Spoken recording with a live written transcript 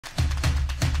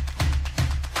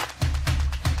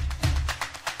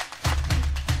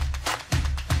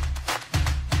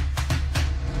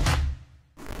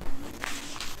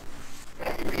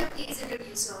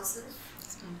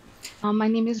My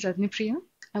name is Ratnapriya.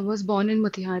 I was born in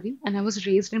Motihari and I was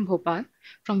raised in Bhopal,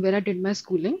 from where I did my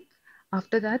schooling.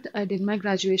 After that, I did my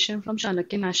graduation from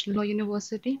Chanakya National Law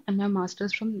University and my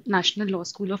master's from National Law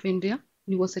School of India,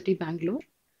 University Bangalore.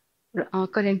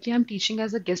 Currently, I'm teaching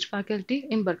as a guest faculty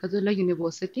in Barkatullah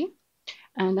University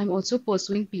and I'm also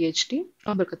pursuing PhD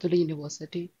from Barkatullah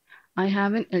University. I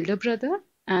have an elder brother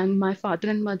and my father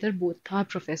and mother both are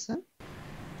professor.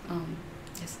 Um,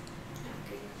 yes.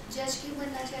 Okay. जज क्यों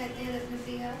बनना चाहते हैं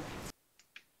Ratnapriya?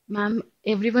 Ma'am,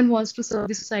 everyone wants to serve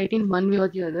the society in one way or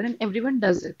the other, and everyone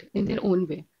does it in their own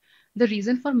way. The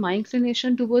reason for my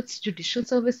inclination towards judicial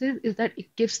services is that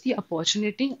it gives the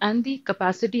opportunity and the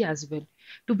capacity as well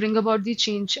to bring about the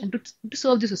change and to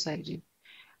serve the society.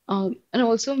 And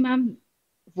also, ma'am,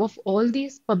 of all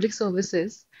these public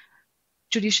services,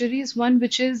 judiciary is one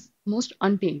which is most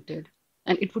untainted,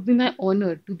 and it would be my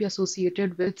honor to be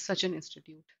associated with such an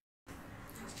institute. Okay.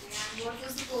 And what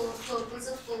was the purpose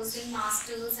of pursuing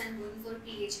masters and going for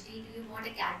PhD? Do you want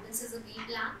academics as a B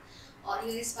plan, or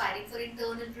you're aspiring for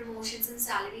internal promotions and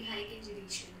salary hike in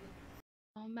judiciary?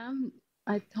 Ma'am,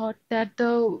 I thought that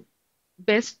the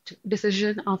best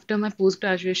decision after my post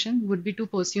graduation would be to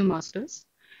pursue masters.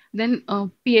 Then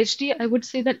PhD, I would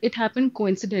say that it happened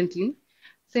coincidentally,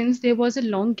 since there was a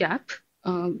long gap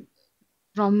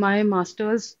from my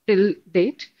master's till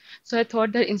date. So I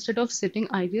thought that instead of sitting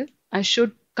idle, I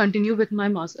should continue with my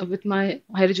master with my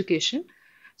higher education.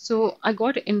 So I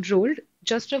got enrolled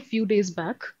just a few days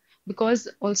back because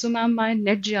also, ma'am, my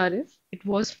net GRF, it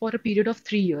was for a period of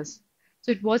 3 years.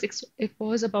 So it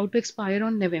was about to expire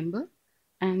on November,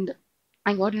 and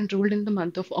I got enrolled in the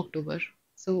month of October.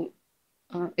 So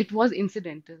it was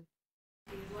incidental.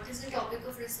 Okay. What is the topic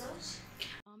of research?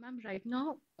 Ma'am, right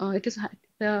now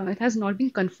it has not been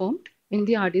confirmed in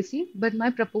the RDC, but my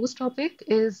proposed topic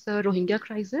is Rohingya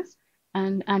crisis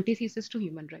and antithesis to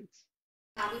human rights.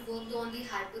 Have you worked on the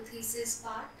hypothesis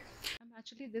part?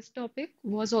 Actually, this topic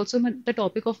was also the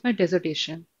topic of my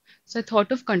dissertation, so I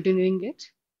thought of continuing it.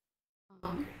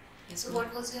 Okay. Yes, So, ma'am.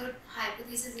 what was your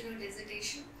hypothesis in your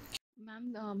dissertation?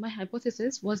 Ma'am, my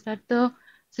hypothesis was that the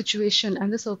situation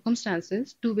and the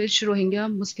circumstances to which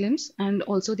Rohingya Muslims and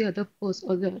also the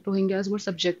or the Rohingyas were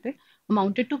subjected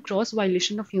amounted to gross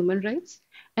violation of human rights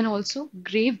and also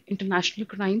grave international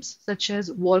crimes such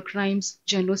as war crimes,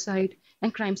 genocide,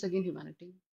 and crimes against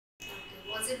humanity. Okay.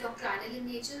 Was it doctrinal in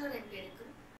nature or empirical?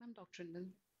 I'm doctrinal.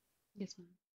 Yes, ma'am.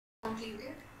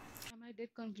 Concluded. I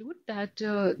did conclude that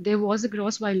there was a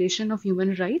gross violation of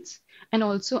human rights, and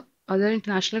also other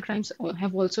international crimes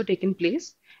have also taken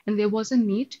place, and there was a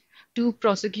need to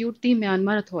prosecute the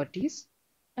Myanmar authorities.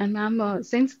 And ma'am,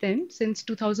 since then, since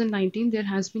 2019, there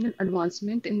has been an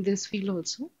advancement in this field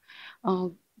also. Uh,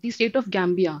 the state of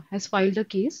Gambia has filed a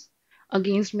case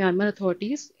against Myanmar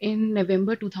authorities in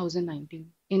November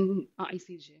 2019 in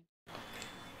ICJ.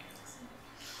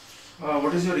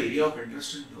 What is your area of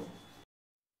interest in law?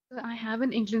 So I have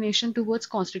an inclination towards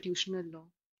constitutional law.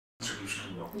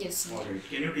 Constitutional law. Yes. All right.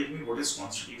 Can you tell me what is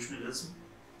constitutionalism? Yes, sir.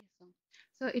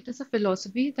 So it is a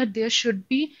philosophy that there should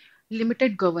be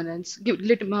limited governance,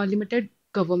 limited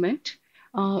government.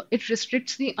 It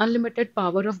restricts the unlimited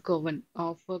power of government.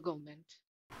 All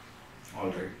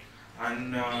right.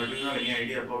 And do you have any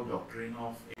idea about doctrine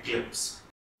of eclipse?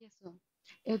 Yes,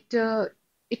 sir.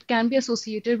 It can be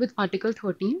associated with Article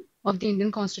 13 of the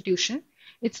Indian Constitution.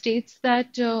 It states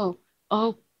that a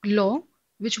law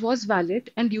which was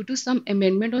valid and due to some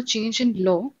amendment or change in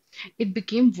law, it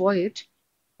became void.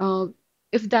 Uh,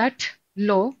 if that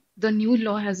law, the new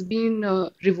law has been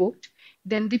revoked,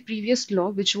 then the previous law,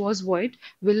 which was void,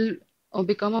 will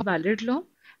become a valid law.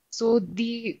 So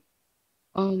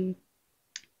um,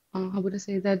 how would I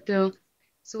say that? The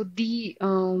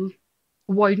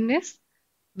voidness,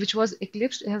 which was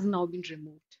eclipsed, has now been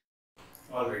removed.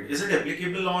 All right. Is it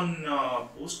applicable on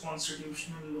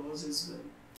post-constitutional laws as well?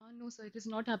 No, sir, it is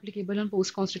not applicable on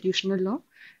post-constitutional law.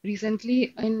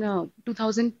 Recently, in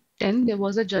 2010, there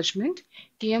was a judgment,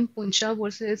 KM Puncha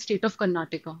versus State of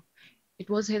Karnataka. It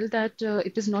was held that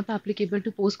it is not applicable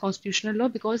to post-constitutional law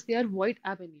because they are void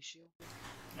ab initio.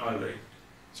 All right.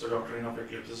 So doctrine of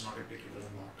eclipse is not applicable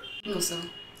on that. No, sir.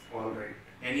 All right.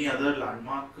 Any other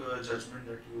landmark judgment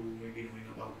that you may be knowing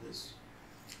about this?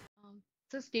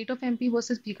 The State of MP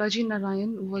versus Bhikaji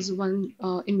Narayan was one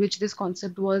in which this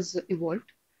concept was evolved,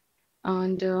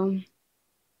 and I'm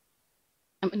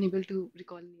unable to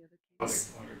recall any other All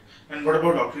case. right. All right. And what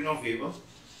about doctrine of waiver?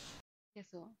 Yes,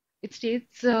 sir. It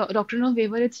states, doctrine of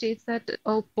waiver, it states that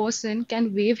a person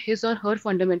can waive his or her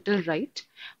fundamental right,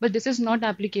 but this is not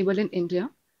applicable in India.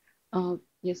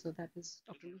 Yes, sir, that is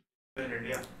doctrine. In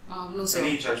India? No, sir.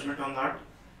 Any judgment on that?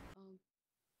 Um,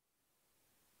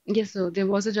 Yes, sir. There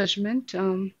was a judgment.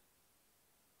 I'm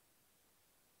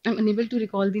unable to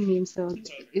recall the name, sir.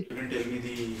 It, You can tell me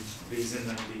the reason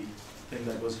and the thing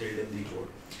that was held in the court,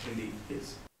 in the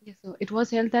case. yes, sir. It was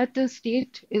held that the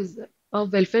state is a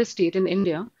welfare state in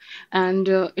India, and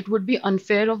it would be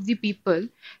unfair of the people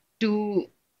to.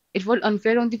 It was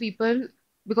unfair on the people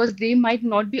because they might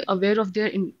not be aware of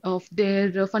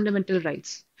their fundamental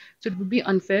rights. So it would be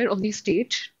unfair of the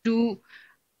state to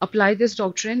apply this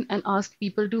doctrine and ask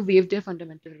people to waive their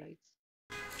fundamental rights.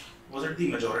 Was it the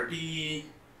majority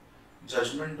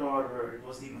judgment or it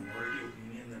was the minority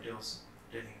opinion that you was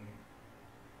telling me?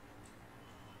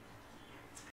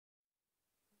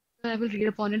 So I will read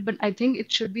upon it, but I think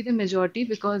it should be the majority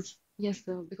because, yes,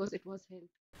 sir, because it was held.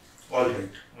 All right,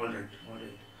 all right, all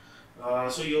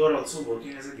right. So you are also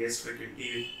working as a guest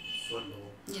faculty for law.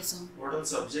 Yes, sir. What all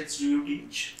subjects do you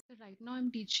teach? So right now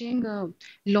I'm teaching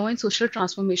law and social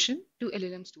transformation to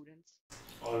LLM students.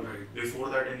 All right. Before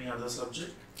that, any other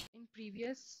subject? In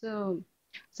previous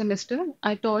semester,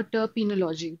 I taught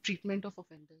penology, treatment of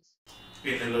offenders.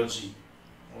 Penology.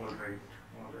 All right,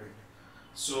 all right.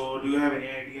 So, do you have any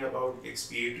idea about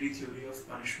expiatory theory of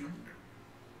punishment?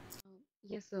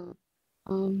 Yes, sir.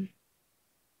 Um,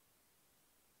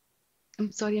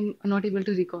 I'm sorry, I'm not able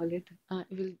to recall it. I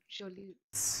will surely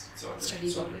It's all right. study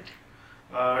It's all about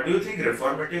right. it. Do you think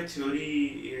reformative theory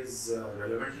is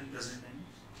relevant in present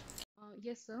time?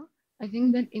 Yes, sir. I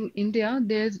think that in India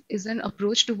there is an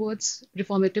approach towards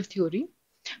reformative theory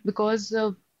because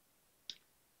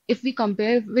if we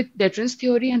compare with deterrence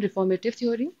theory and reformative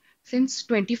theory, since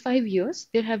 25 years,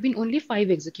 there have been only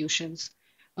five executions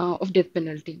of death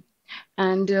penalty.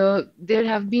 And there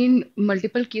have been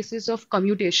multiple cases of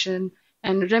commutation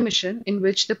and remission in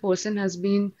which the person has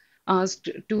been asked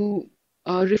to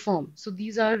reform. So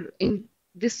these are in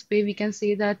this way we can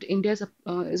say that India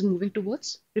is moving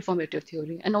towards reformative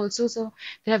theory. And also, so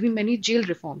there have been many jail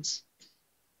reforms.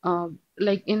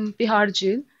 Like in Tihar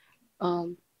jail,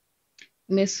 um,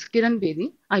 Miss Kiran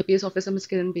Bedi, IPS officer Miss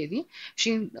Kiran Bedi,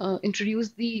 she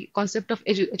introduced the concept of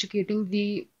educating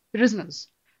the prisoners.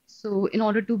 So, in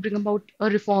order to bring about a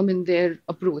reform in their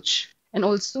approach, and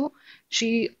also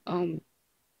she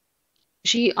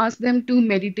asked them to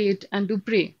meditate and to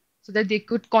pray so that they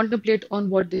could contemplate on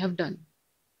what they have done.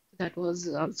 That was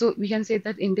so we can say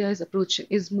that India's approach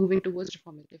is moving towards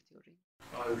reformative theory.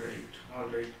 All right, all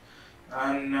right.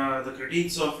 And the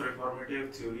critiques of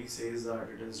reformative theory says that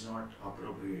it is not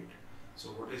appropriate. So,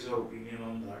 what is your opinion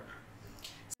on that?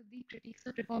 So the critiques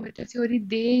of reformative theory,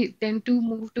 they tend to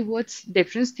move towards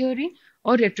deference theory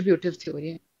or retributive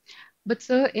theory. But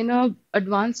sir, in a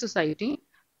advanced society,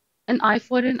 an eye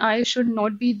for an eye should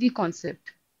not be the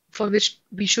concept for which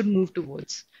we should move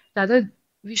towards. Rather,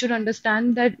 we should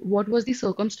understand that what was the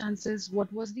circumstances,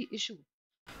 what was the issue.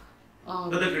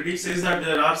 But the critique says that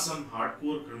there are some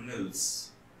hardcore criminals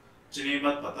जिन्हें ये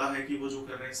बात पता है कि वो जो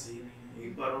कर रहे हैं सही नहीं है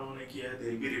एक बार उन्होंने किया है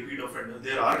they'll be repeat offender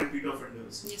there are repeat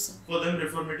offenders Yes, sir. for them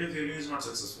reformative theory is not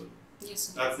successful Yes,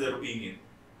 sir. that's their opinion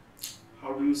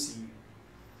how do you see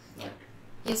that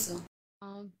Yes, sir.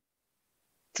 Um,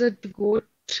 so to quote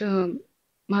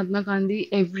Mahatma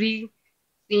Gandhi, every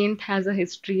saint has a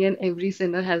history and every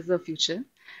sinner has a future.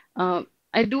 Uh,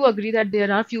 I do agree that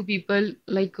there are few people,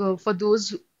 like for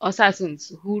those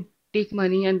assassins who take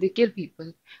money and they kill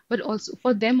people, but also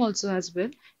for them also as well,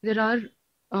 there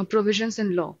are provisions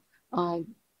in law.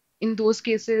 In those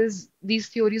cases, these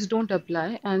theories don't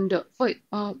apply. And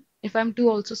if I'm to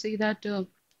also say that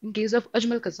in case of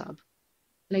Ajmal Kasab,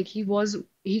 like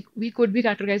we could be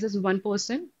categorized as one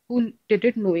person who did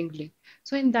it knowingly.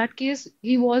 So in that case,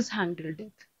 he was hanged till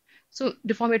death. So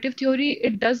reformative theory,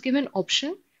 it does give an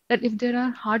option that if there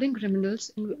are hardened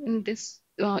criminals in this,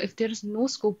 if there is no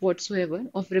scope whatsoever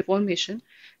of reformation,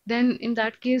 then in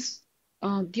that case,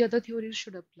 the other theories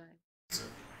should apply.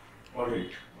 all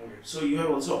right so you have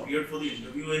also appeared for the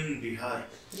interview in Bihar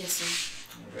Yes, sir.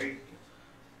 all right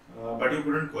but you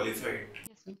couldn't qualify it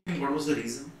Yes, sir. what was the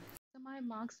reason So my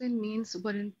marks in means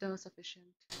weren't sufficient.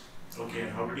 okay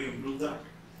and how did you improve that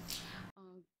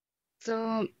Uh, So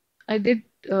I did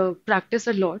practice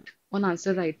a lot on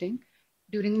answer writing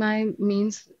during my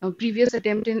means previous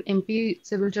attempt in MP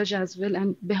Civil Judge as well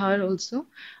and Bihar also.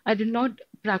 I did not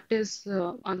practice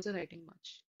answer writing much.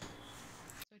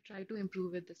 So I try to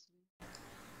improve it this way.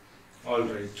 all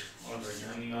right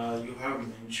and you have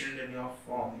mentioned in your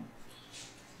form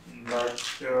that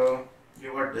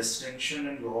you got distinction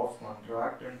in law of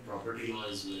contract and property law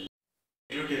as well.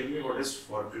 Can you tell me what is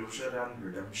foreclosure and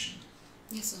redemption?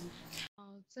 Yes, sir.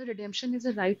 So redemption is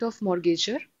a right of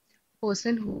mortgager,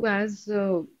 person who has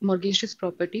mortgaged his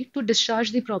property to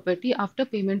discharge the property after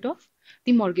payment of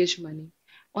the mortgage money.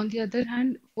 On the other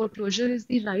hand, foreclosure is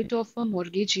the right of a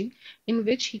mortgagee in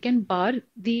which he can bar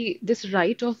the this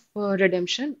right of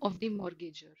redemption of the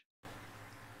mortgager.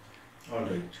 All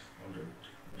right, all right.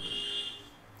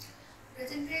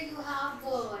 Rajendra, you have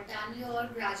done your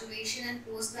graduation and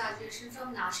post-graduation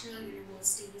from national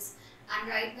universities, and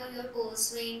right now you're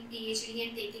pursuing PhD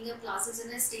and taking your classes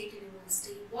in a state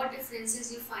university. What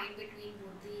differences you find between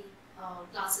both the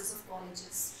classes of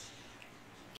colleges?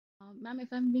 Ma'am,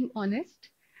 if I'm being honest,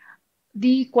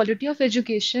 the quality of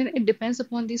education, it depends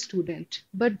upon the student,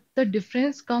 but the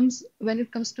difference comes when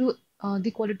it comes to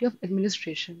the quality of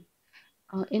administration.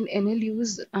 In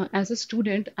NLUs, as a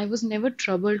student, I was never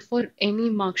troubled for any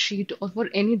mark sheet or for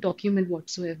any document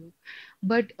whatsoever.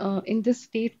 But in this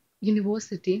state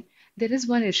university, there is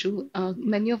one issue.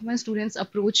 Many of my students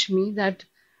approach me that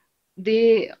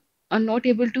they are not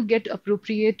able to get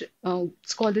appropriate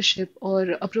scholarship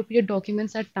or appropriate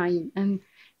documents at time, and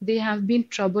they have been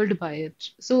troubled by it.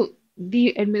 So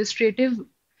the administrative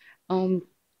um,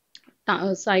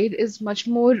 side is much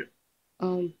more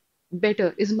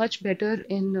is much better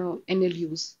in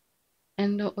NLUs.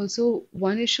 And also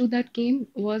one issue that came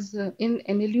was in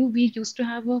NLU we used to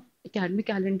have a academic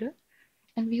calendar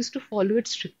and we used to follow it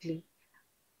strictly.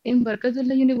 In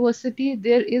Barkatullah University,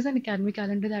 there is an academic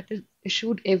calendar that is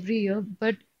issued every year,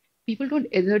 but people don't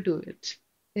adhere to it.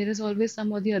 There is always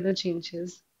some or the other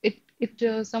changes.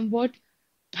 It somewhat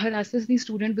harasses the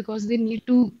student because they need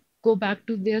to go back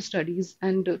to their studies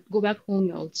and go back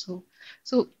home also.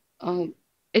 So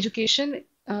education,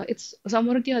 it's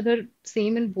somewhat or the other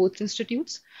same in both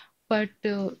institutes, but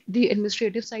the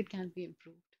administrative side can be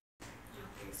improved.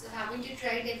 Okay, so haven't you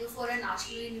tried ever for a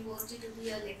national university to be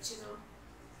a lecturer?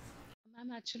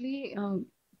 Ma'am, actually,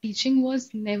 teaching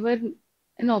was never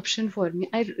an option for me.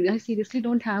 I seriously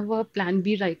don't have a plan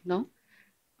B right now.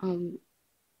 Um,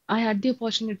 I had the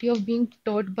opportunity of being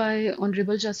taught by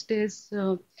Honorable Justice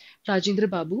Rajendra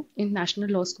Babu in National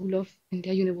Law School of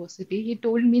India University. He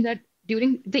told me that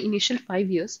during the initial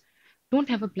 5 years, don't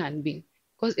have a plan B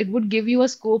because it would give you a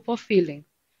scope of failing.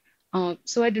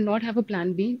 So I did not have a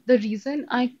plan B. The reason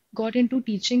I got into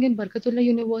teaching in Barkatullah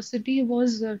University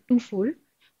was twofold.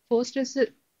 First is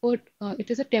it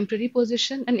is a temporary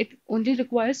position and it only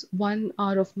requires 1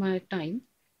 hour of my time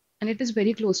and it is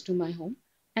very close to my home.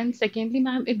 And secondly,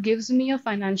 ma'am, it gives me a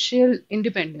financial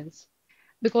independence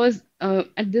because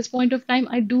at this point of time,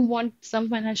 I do want some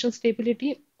financial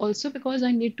stability also because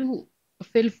I need to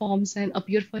fill forms and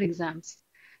appear for exams.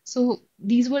 So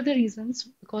these were the reasons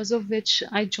because of which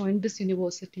I joined this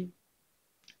university.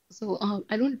 So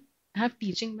I don't have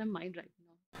teaching in my mind right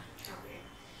now. Okay.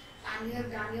 And you have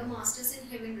done your masters in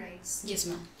human rights. Yes,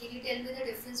 ma'am. Can you tell me the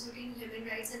difference between human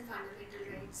rights and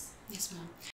fundamental rights? Yes, ma'am.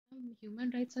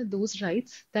 Human rights are those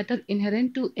rights that are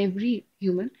inherent to every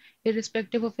human,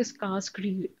 irrespective of his caste,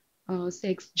 creed,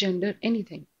 sex, gender,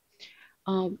 anything.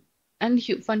 Um, and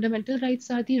fundamental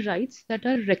rights are the rights that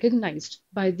are recognized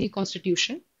by the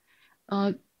Constitution.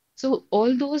 Uh, so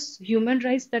all those human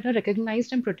rights that are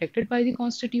recognized and protected by the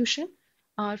Constitution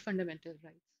are fundamental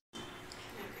rights.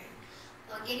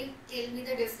 Okay. Can you tell me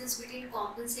the difference between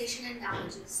compensation and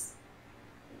damages?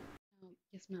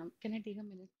 Yes, ma'am. Can I take a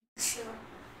minute? Sure.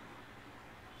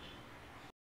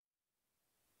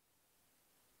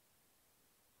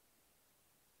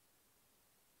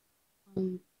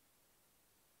 Um,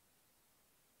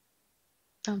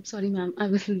 I'm sorry, ma'am. I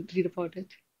will read about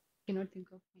it. Cannot think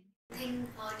of one.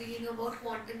 Do you know about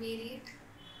quantum merit?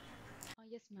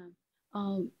 Yes,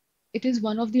 ma'am. It is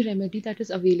one of the remedy that is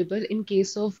available in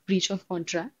case of breach of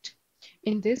contract.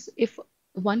 In this, if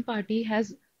one party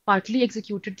has partly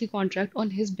executed the contract on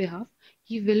his behalf,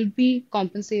 he will be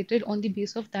compensated on the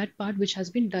basis of that part which has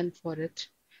been done for it.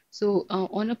 So,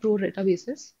 on a pro rata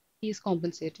basis, he is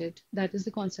compensated. That is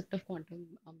the concept of quantum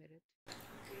merit.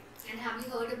 Okay. And have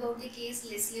you heard about the case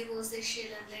Leslie versus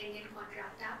Shell and the Indian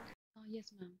Contract Act?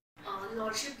 Yes, ma'am.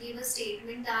 Lordship gave a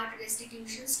statement that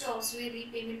restitution stops where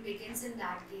repayment begins in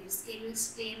that case. Can you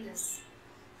explain this?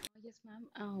 Yes,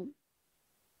 ma'am.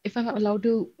 If I'm allowed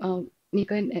to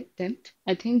make an attempt,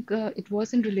 I think it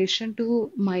was in relation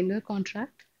to minor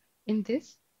contract. In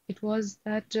this, it was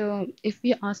that if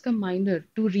we ask a minor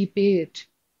to repay it,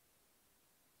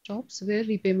 stops where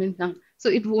repayment now. So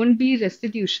it won't be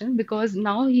restitution because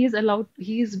now he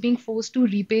is being forced to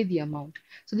repay the amount.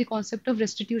 So the concept of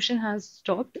restitution has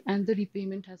stopped and the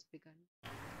repayment has begun.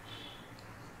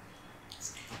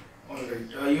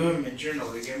 Alright, you have mentioned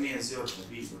origami as your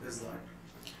hobby. What is that?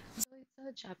 So it's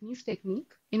a Japanese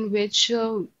technique in which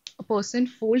a person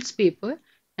folds paper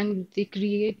and they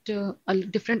create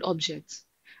different objects.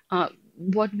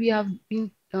 What we have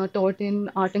been taught in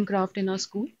art and craft in our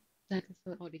school. That is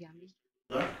for origami.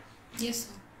 That? Yes,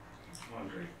 sir. All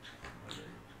right. All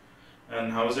right.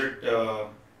 And how is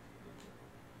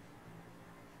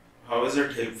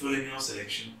it helpful in your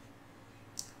selection?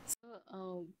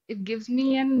 It gives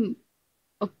me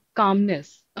a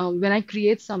calmness. When I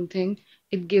create something,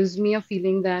 it gives me a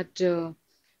feeling that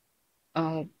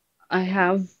uh, I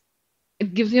have.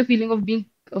 It gives me a feeling of being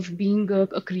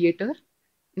a creator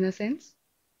in a sense.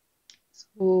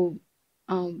 So,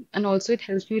 and also it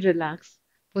helps me relax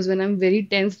because when I'm very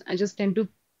tense, I just tend to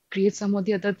create some of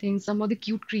the other things, some of the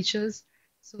cute creatures.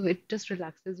 So it just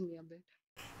relaxes me a bit.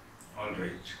 All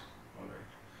right. All right.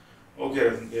 Okay,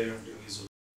 Ratnapriya, interview is over.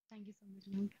 Thank you so much,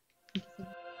 ma'am. Thank you so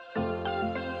much.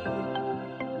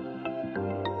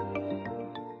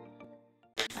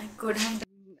 I could have.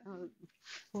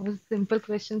 For simple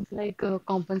questions like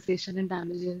compensation and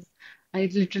damages, I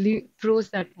literally froze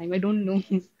that time. I don't know.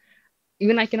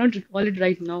 Even I cannot recall it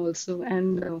right now also.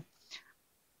 And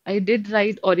I did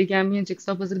write origami and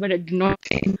jigsaw puzzle, but I did not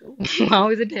think how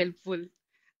is it helpful.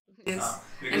 Yes.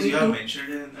 Because you have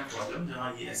mentioned in a column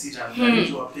जहाँ ये ऐसी जानकारी है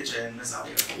जो आपके चयन में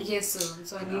सारे रखो. Yes, sir.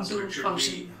 So I need So to it should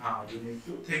function. be हाँ you need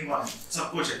to think on it.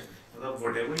 सब कुछ है. मतलब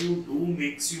whatever you do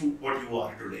makes you what you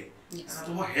are today. Yes. है ना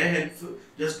तो वो है helpful.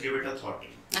 Just give it a thought.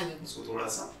 I will. उसको थोड़ा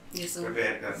सा Yes, sir.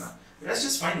 prepare करना. That's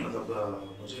just fine. मतलब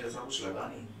मुझे ऐसा कुछ लगा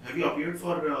नहीं. Have you appeared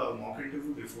for mock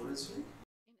interview before as well?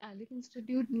 In ALEC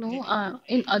Institute, no.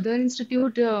 In other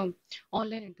institute,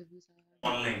 online interviews I have.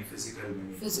 Online, physical में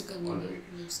नहीं. Physical में All नहीं. right.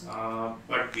 Yes, sir.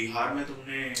 But Bihar में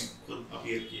तुमने खुद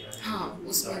appear किया है. हाँ,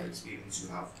 उसका उसमें. experience you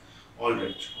have. All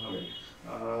right, all right.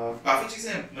 काफी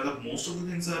चीजें मतलब most of the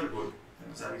things are good.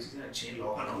 सारी चीजें अच्छी हैं.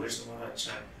 Law का knowledge तुम्हारा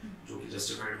अच्छा है, जो कि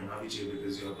justified होना भी चाहिए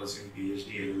because you are pursuing PhD,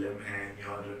 LLM है, and you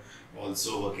are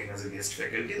also working as a guest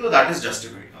faculty. So that is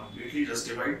justified, completely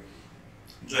justified.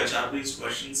 जो HR based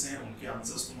questions हैं उनके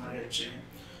आंसर्स तुम्हारे अच्छे हैं,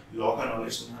 लॉ का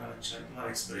नॉलेज तुम्हारा अच्छा है, तुम्हारा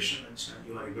एक्सप्रेशन अच्छा है,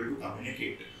 you are able to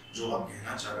communicate जो आप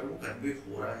कहना चाह रहे हो वो कन्वे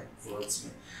हो रहा है वर्ड्स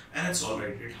में, and it's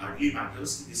alright. It hardly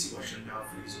matters कि किसी क्वेश्चन पे आप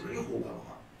फ्रीज हो रहे हो, होगा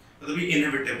वहाँ, मतलब ये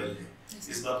इनएविटेबल है.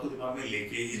 इस बात को दिमाग में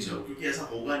लेके ही जाओ क्योंकि ऐसा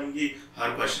होगा नहीं कि हर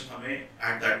क्वेश्चन हमें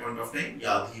at that point of time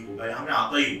याद ही होगा या हमें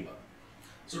आता ही होगा.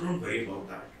 So don't worry about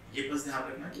that. ये बस ध्यान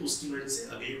रखना कि उसकी वजह से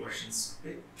अगले क्वेश्चंस पे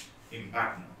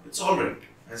इम्पैक्ट ना हो. इट्स ऑलराइट,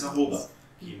 ऐसा होगा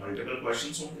कि मल्टीपल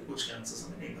क्वेश्चंस होंगे, कुछ के आंसर्स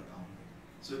हमें नहीं पता होंगे.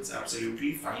 So it's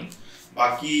absolutely fine.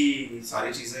 बाकी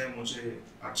सारी चीज़ें मुझे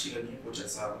अच्छी लगी, कुछ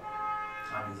ऐसा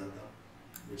था नहीं ज़्यादा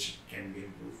which can be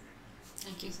improved.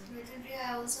 Thank you, sir. Ratnapriya,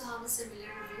 I also have a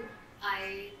similar review. I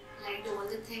liked all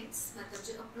the things. मतलब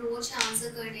जो approach है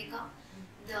answer करने का,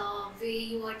 the way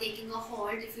you are taking a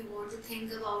halt if you want to think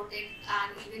about it, and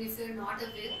even if you're not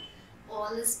aware,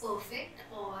 all is perfect.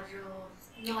 और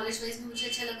knowledge wise में मुझे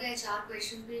अच्छा लगा. HR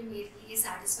questions भी मेरे लिए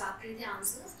satisfactory थे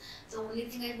answers. The only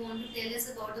thing I want to tell is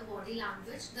about the body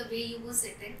language. The way you were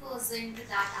sitting wasn't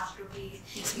that appropriate.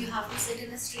 You have to sit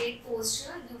in a straight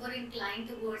posture. You were inclined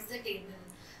towards the table.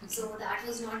 So that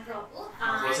was not proper.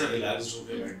 थोड़ा सा relaxed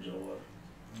होके बैठ जाओ, और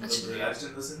मतलब relaxed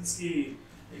in the sense कि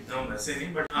एकदम वैसे नहीं,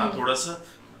 बट हाँ थोड़ा सा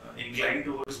inclined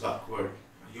towards backward.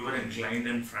 You were inclined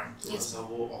in front. थोड़ा सा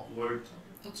वो awkward था.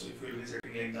 So if you will be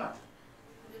sitting like that,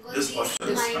 because this these posture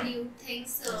is fine. minute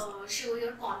things show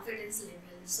your confidence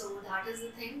level. So that is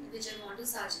the thing which I want to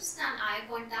suggest. And eye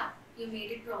contact, you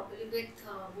made it properly with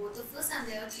both of us, and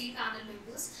there are 3 panel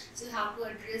members, so you have to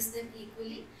address them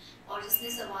equally. और जिसने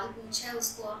सवाल पूछा है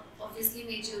उसको आप obviously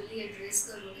majorly address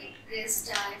करोगे. Rest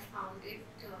I found it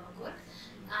good.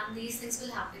 And these things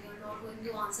will happen. You're not going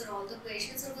to answer all the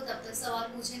questions. और वो तब तक सवाल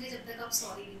पूछेंगे जब तक आप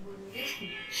sorry नहीं बोलोगे.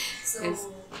 So Yes.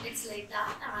 it's like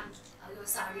that. And your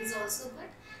sari is also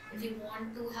good. If you want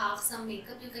to have some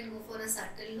makeup, you can go for a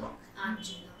subtle look and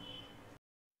juna.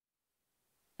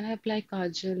 Can I apply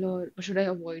kajal or should I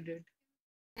avoid it?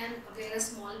 And wear a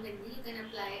small bindi. You can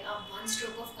apply a 1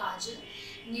 stroke of kajal,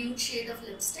 nude shade of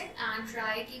lipstick, and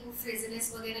try कि वो frizziness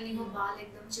वगैरह नहीं हो, बाल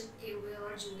एकदम चिपके हुए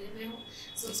और जूड़े में हो.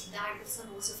 So that is a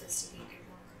more sophisticated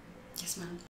look. Yes,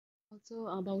 ma'am. Also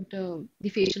about the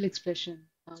facial expression.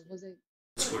 Was it?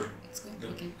 it's good. It's good. The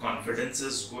Okay. confidence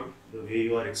is good. The way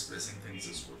you are expressing things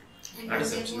is good. And That when is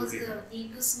there was absolutely the right. need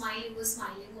to smile, you were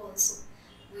smiling also.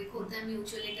 वो एक होता है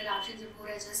mutual interaction जब हो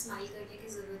रहा है, just smile करने की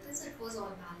ज़रूरत है. So it was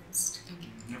all balanced. Have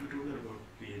you told her about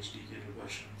PhD के जो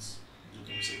questions जो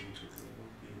तुमसे पूछे थे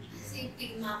about PhD? See,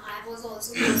 I was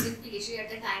also using PhD at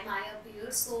the time I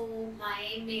appeared, so my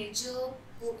major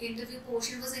interview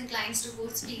portion was inclined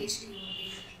towards PhD only.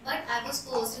 But I was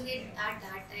pursuing it at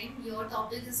that time. Your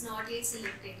topic is not yet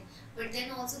selected, but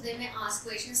then also they may ask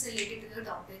questions related to your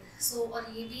topic. So और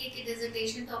ये भी है कि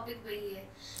dissertation topic वही है.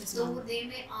 So they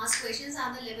may ask questions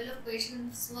and the level of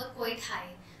questions were quite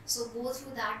high. So go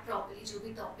through that properly. जो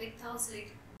भी topic था उस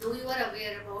like though you are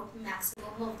aware about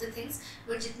maximum of the things,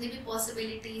 but जितने भी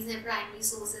possibilities हैं, primary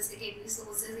sources, secondary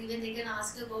sources, even they can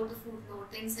ask you about the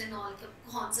footnotings and all, कि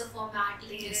कौन सा format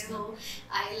ले रहे हो,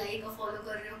 I like or follow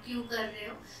कर रहे हो, क्यों कर रहे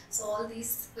हो. So all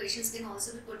these questions can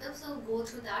also be put up. So go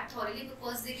through that thoroughly,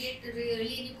 because they get really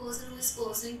any person who is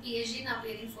pursuing PhD and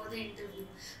appearing for the interview.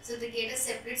 So they get a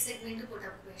separate segment to put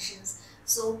up questions.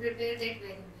 So prepare that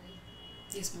very well.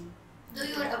 Yes, ma'am. Though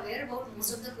you are aware about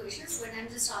most of the questions, but I'm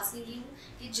just asking you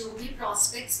कि जो भी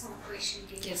prospects हों question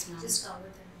के, Yes, ma'am. just cover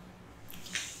them.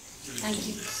 Thank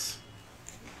you.